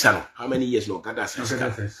 Opa Kobisano, how many years no Gada Okay,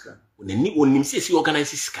 Siska? that's it. When him says he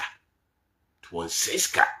organizes Ska to one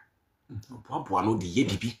Siska. Bono the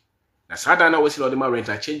Yebibi. Na Sadana was in the rent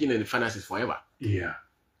are changing the finances forever. Yeah.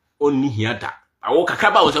 Only here that. I walk a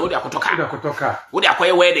crab was a wood akotoka. Kotoka. Would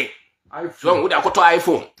acquire wedding? iPhone. So would akoto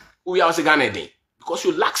iPhone. We are Ghana day. Because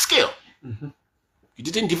you lack skill. You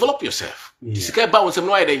didn't develop yourself. Yeah. Sika ba was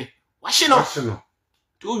no idea. What's you know? National.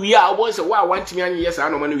 Two we are boys a while 1 years I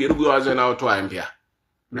know when we go as an auto Impia.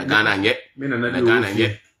 Na Ghana yet. Na Ghana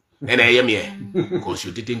yet. And I am here. Because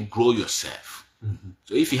you didn't grow yourself.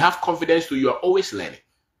 So if you have confidence to you are always learning.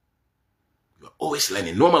 You are always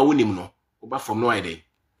learning. No man winning no. Oba from no idea.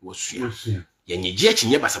 Was you. Yenye jechi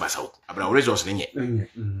nye basa abra results nenye.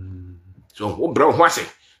 So what bro what say?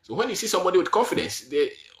 So when you see somebody with confidence,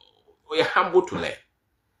 they are humble to learn.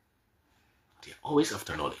 They are always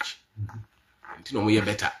after knowledge. And you know we are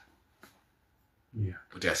better. Yeah.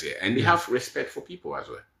 What I say, and they have respect for people as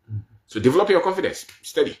well. So develop your confidence,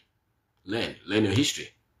 study, learn your history.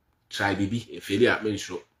 Try BB. A failure means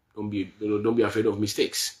so. Don't be afraid of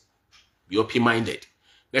mistakes. Be open-minded.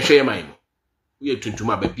 Let's show you my we have to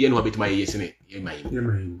my baby and bit my yes in it.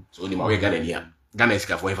 So only my Ghana here. Ghana is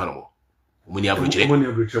forever no more. Money average.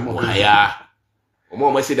 Yeah.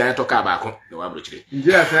 Omo must say that talk about no average.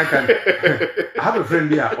 Yes, I can. I have a friend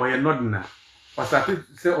here or you're not now. Or started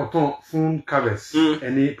say auto phone covers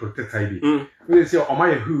any protect ID. We say o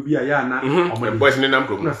my who be a yana or my boys in the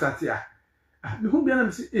no start here. The who be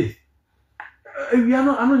am say we are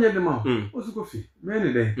not I know yet the man. What's coffee?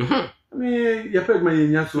 Many day. I mean, you paid my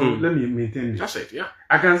yen, so let me maintain it. That's it, yeah.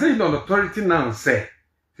 I can say it on authority now, say,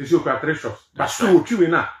 since you've got 3 shops. But still, you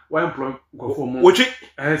now, why employ go for more? Watch it.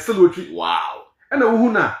 And still, watch it. Wow. And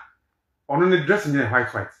who now? On the dressing in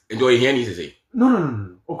white. Enjoy hearing to say.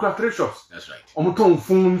 No. Okay, 3 shops. That's right. On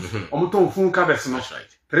phone covers. That's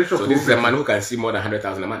right. 3 shops. So this is a man who can see more than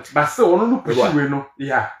 100,000 a month. But still, on no push away, no.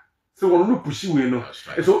 Yeah. So on no push away, no. That's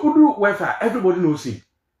right. So, who do welfare? Everybody knows him.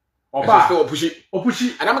 Oba still push it.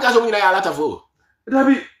 And I'm going to a lot of food.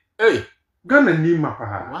 Dabi, hey, Ghana ni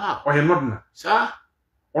mapa. Wow. Or you're not na. Sir.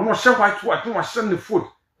 Or no share white what no send the food.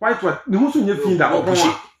 White what no so you feel that no push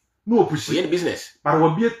it. No push it. In business. But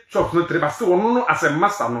will be a shop no trade, but still no as a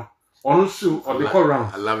master no. Or no shoe or the call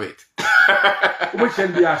round. I love it. Which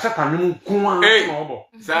can be a shut and hey,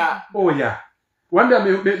 sir. Oh yeah. One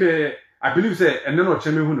day I believe say and then no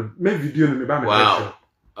cheme hunu. Make video no me ba me. Wow.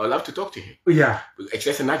 I would love to talk to him. Yeah.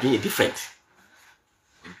 Express not being different.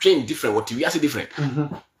 Train different. What we are different.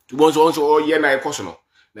 To once also year na course no.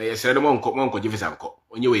 Na ye sere mo nko Jefferson anko.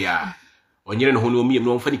 Onye we ya. Onye no ho no mi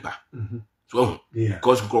no mfa nipa. So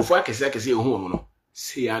because growth akese hu no.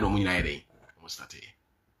 Say ya no mo nyina ye den. Mo start e.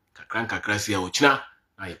 Kakra sia o china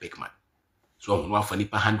na ye pick man. So no afa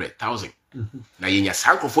nipa 100,000. Na ye nya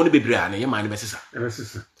sankrofo no bebre a na ye man be sesa.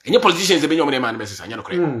 And your politicians, the Benjamin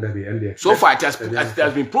man, so far, it has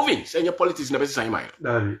been proving. Saying your politics never say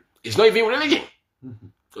it's not even religion.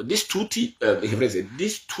 So these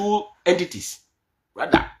these two entities,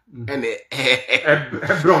 rather, and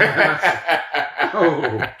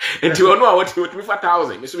and you know what to be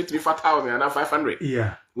 4,000, Mr. to be 4,000 and 500.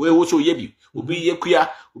 Yeah, we also yebi, will be ye queer,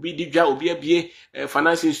 will be Dibja, will be a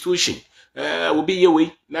finance institution, will be ye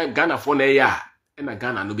way, now Ghana for a year, and a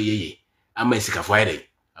Ghana no be ye. I'm a sick of Friday.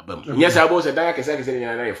 Yes, I was a diet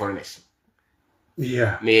say foreigners.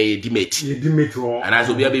 Yeah. Nay, dimate. And as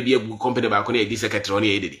will be a baby company back on a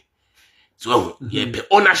secretary. So, yeah,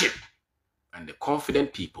 ownership. And the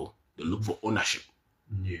confident people, they look for ownership.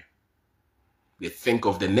 Yeah. They think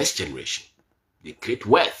of the next generation. They create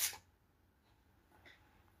wealth.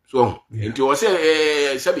 So, into us,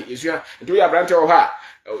 Sabi, is your into a branch of her.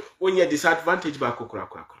 When you're disadvantaged by Kokra.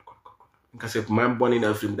 Because if man born in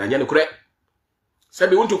a film, then you're correct.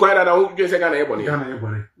 Sabi untu kwa na hu je se Ghana yebone.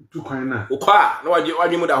 Tu kwa na. Ukwa na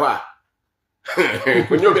waji mu da ho a.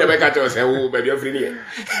 Kunyo be ka tell say wo ba bi afri ni.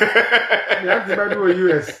 Ya ti ba do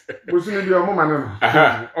US. Bo su ni bi o mo ma no.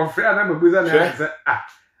 O fre na me buza na say ah.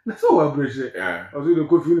 Na so wa breche. O so de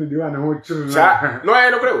ko fi ni de wa na ho chiri na. No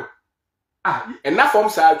no kre o. Ah, and na form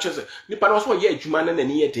sa chose. Ni pa no so ye adwuma na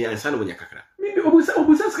ni ye den ansa na wonya kakra. Mi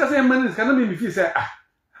obusa ska say man ska na me fi say ah.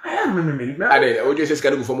 I am me. Ade o je se ska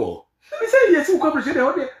go for mo. Me say yes, we come appreciate it.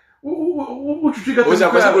 What you trigger? Oza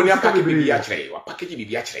kwa sababu ni package bibi ya chire. Wa package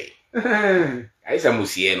bibi ya chire. Aisa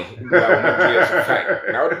musie no.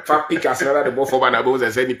 Na o fa pick asara de bofo ba na bo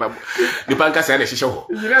ze ni pa nka se na hihye ho.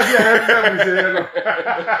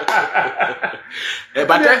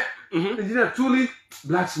 But engineer truly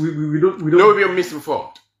blacks we don't no we are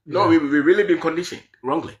misinformed. No, we really been conditioned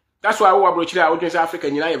wrongly. That's why our approach here out in Africa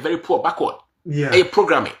and are very poor backward. Yeah. A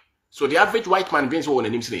programming. So the average white man brings one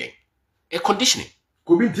name saying a conditioning.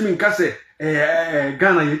 Kobi ntimi nka se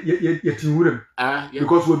Ghana yetinwurem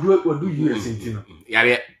because we do US intino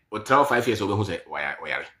yare o travel 5 years obe hu se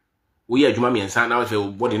wayare wo ye adwuma miensa na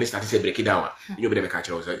we body ne start say break it down you be ka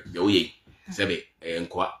kire say de wo ye se be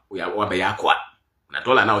nkoa wo be ya koa na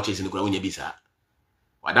dollar na wo chase ni kura wonya bi sa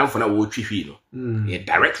wadamfo na wo twihwi no a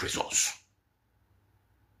direct resource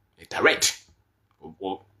a direct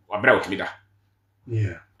wo bra wo timida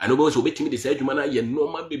yeah and obo so betimi de say adwuma na ye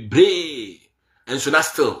normal be brave and so na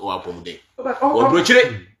still o apomde o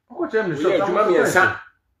brochire o chem ni so adwuma miensa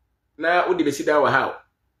na wo de be sida wa ha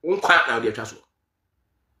nkwa na wo de atwa so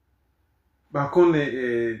ba kon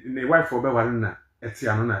ne wife obe na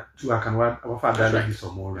etiano na tu aka wa fa da bi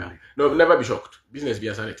so more no never be shocked business be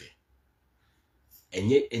a sanity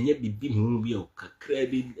enye bibi hu bi o kakra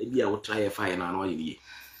bi a wo try fire na no ye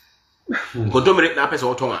nkontomre na pese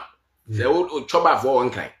wo ton a se wo choba for one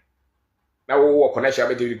kind na wo connection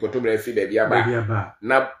be the nkontomre fi be bia ba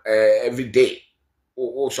na every day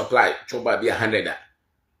wo supply choba be 100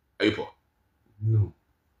 ayipo no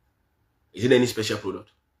is it any special product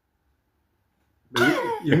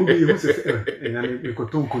you say e ko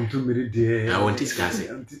ton nkontomre de I want this gas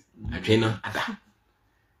atwena ada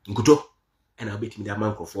nkuto and I'll bet me that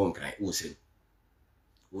man conform cry who said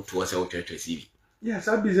what was our church CV. Yes,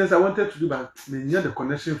 our business I wanted to do, but me near the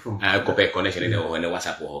connection from copy connection in the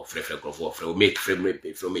WhatsApp or free make from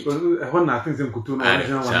me. When I think them could do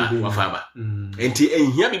what farmer. And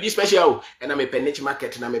here be special and I'm a niche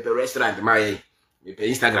market and I'm a restaurant my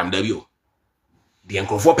Instagram debut. The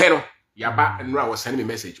uncle for panel. Yaba and I was sending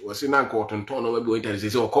me message was in uncle on ton over going to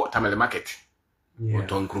say or caught time at the market. Or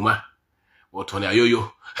ton kruma or ton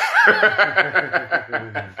ayoyo.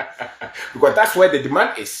 Because that's where the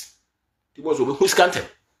demand is. It was over who's counting.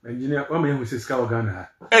 Engineer, what may we say Ghana?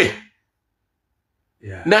 Hey,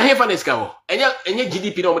 yeah. Now, here for this cow, and your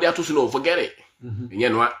GDP over there to know, forget it. And you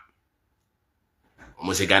know what?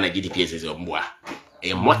 Almost a Ghana GDP is a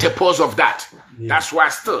multiples of that. Yeah. That's why,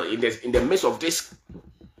 still, in the midst of this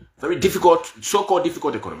very difficult, so called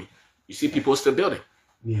difficult economy, you see people still building.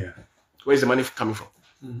 Yeah. Where is the money coming from?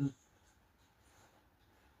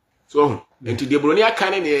 So, into the Bronia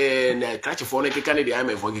cannon and catch a phone, can the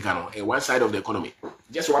IMF for one side of the economy,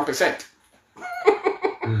 just 1%.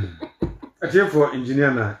 I care for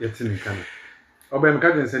engineer na yet in Canada. Obey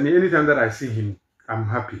McCartan said, anytime that I see him, I'm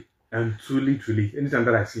happy. And truly, anytime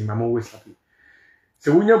that I see him, I'm always happy.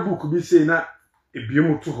 So, when your book could be saying that a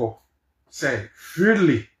biomo to her, say,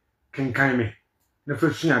 freely can kind me. The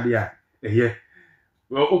first thing I did, a year.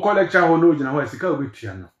 Well, O collect child who knows, you know, I see with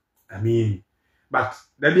you. I mean, but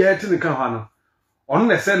there be a thing can handle. On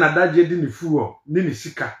the send a dad didn't fool, Nini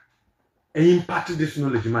Sika, and impart this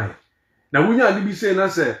knowledge, my. Now, when you are be saying, I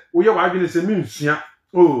say, we are arguing the means, yeah.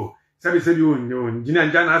 Oh, Sabby said you know, engineer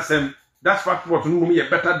and Jana Sam, that's what me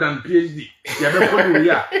better than PhD.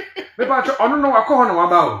 Yeah, but I don't know what I call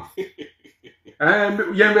about.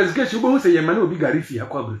 And your investigation won't say your man will be Garifi, a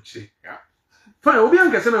quadruple. Fine, we'll be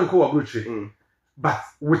on Gasson and co-abruptly. But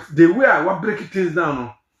with the way I will break things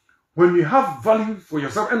down, when you have value for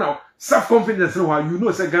yourself and now self-confidence, you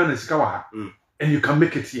know, say Ghana is Kawaha, and you can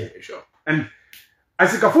make it here. Sure. And I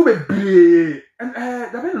say, Kafu, and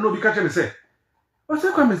the man no be catching me say, what's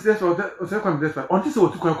that comment this or that, what's that comment this one? On this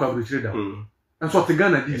or two collaborate down. And so the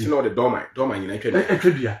Ghana did. You know the Doma United.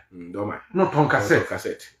 Doma. Not on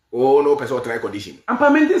cassette. Oh, no, person try condition. And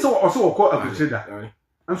permanent also call a trader.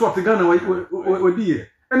 And so the Ghana would be.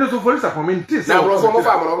 And also for this, I comment this. Now, we're from a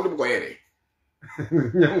farmer on the Boyere.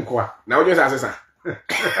 Now, just as a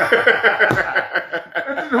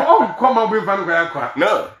oh, come on, we'll find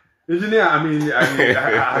no. Engineer, I mean,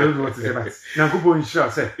 I don't know what to say, but now go in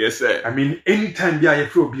short, say. Yes, sir. I mean, anytime I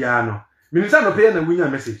throw piano. Minister no pay and win a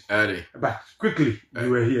message. But quickly, you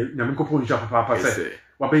were here. Namiko in shop, Papa said,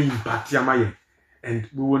 what paying Patiamaye. And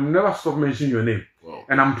we will never stop mentioning your name. Wow.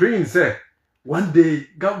 And I'm praying, sir, one day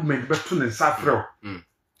government but tune and Safro.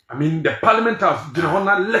 I mean, the Parliament House, you know,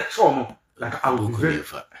 not lecture. Like I will be very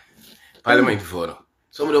Parliament for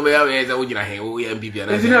some of the way I would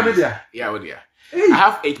engineer media. Yeah, I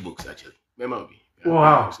have 8 books actually. Remember me.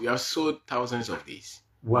 Wow. We have sold thousands of these.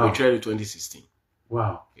 Wow. We tried in 2016.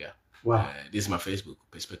 Wow. Yeah. Wow. This is my Facebook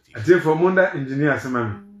perspective. I think for Monda engineer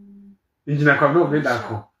Samami. Engineer come no get that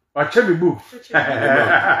call. Or check me book. So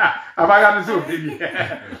baby.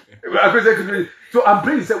 So I'm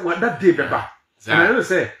praying say what that day Pepper. And I know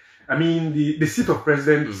say I mean the seat of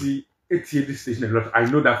presidency 8 years this station a lot. I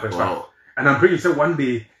know that for a fact. And I'm praying say one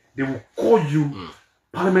day they will call you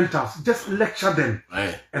Parliament House, just lecture them.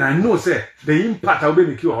 Right. And I know say the impact I'll be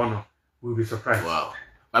making you honor will be surprised. Wow.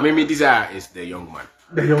 I mean this is the young man.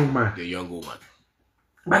 The young man. The young woman.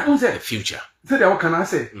 But don't say the future. Say that, what can I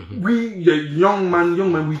say? We young man,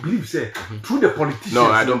 we believe say through the politicians.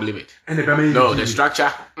 No, I don't believe it. And the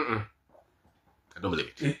structure. I don't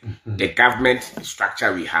believe it. The government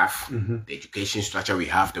structure we have, the education structure we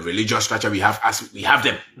have, the religious structure we have, as we have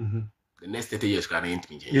them. The next 30 years can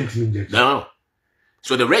change. No.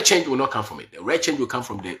 So the real change will not come from it. The real change will come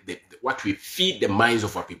from the what we feed the minds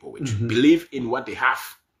of our people, which believe in what they have.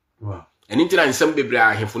 Wow. And in some people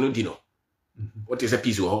are dino. What is a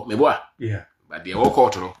piece of yeah. But they all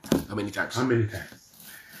caught how many times? How many times?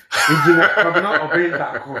 I'm not obeying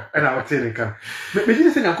that call, and I'll tell you. Maybe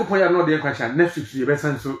you think I'm going to know the question. Netflix, you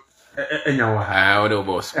better so. Ah, no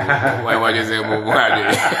boss. Why would you say more?